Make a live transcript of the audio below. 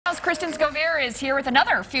Kristen Scovere is here with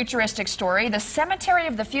another futuristic story. The Cemetery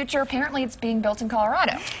of the Future, apparently it's being built in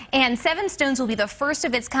Colorado. And Seven Stones will be the first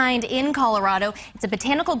of its kind in Colorado. It's a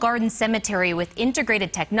botanical garden cemetery with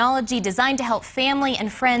integrated technology designed to help family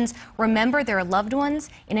and friends remember their loved ones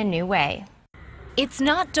in a new way. It's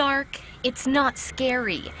not dark, it's not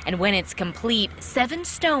scary, and when it's complete, Seven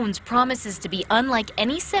Stones promises to be unlike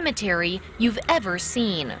any cemetery you've ever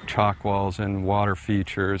seen. Chalk walls and water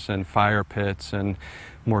features and fire pits and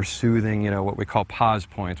more soothing, what we call pause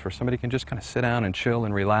points, where somebody can just kind of sit down and chill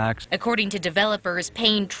and relax. According to developers,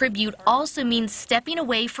 paying tribute also means stepping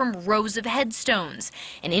away from rows of headstones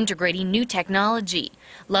and integrating new technology.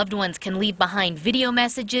 Loved ones can leave behind video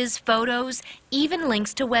messages, photos, even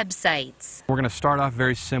links to websites. We're going to start off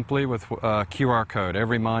very simply with a QR code.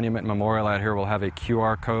 Every monument and memorial out here will have a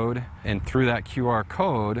QR code, and through that QR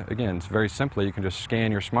code, again, it's very simply, you can just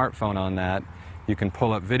scan your smartphone on that. You can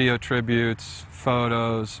pull up video tributes,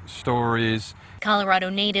 photos, stories. Colorado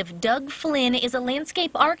native Doug Flynn is a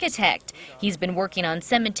landscape architect. He's been working on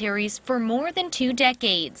cemeteries for more than 2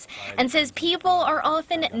 decades and says people are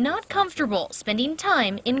often not comfortable spending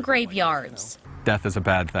time in graveyards. Death is a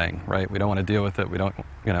bad thing, right? We don't want to deal with it. We don't,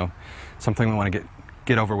 something we want to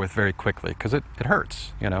get over with very quickly because it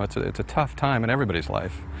hurts. It's a tough time in everybody's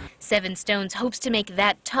life. Seven Stones hopes to make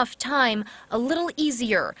that tough time a little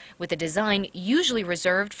easier with a design usually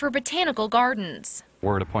reserved for botanical gardens.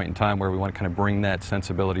 We're at a point in time where we want to kind of bring that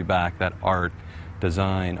sensibility back, that art,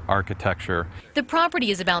 design, architecture. The property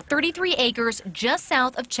is about 33 acres just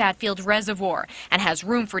south of Chatfield Reservoir and has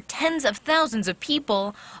room for tens of thousands of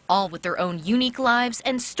people, all with their own unique lives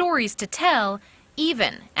and stories to tell,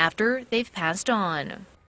 even after they've passed on.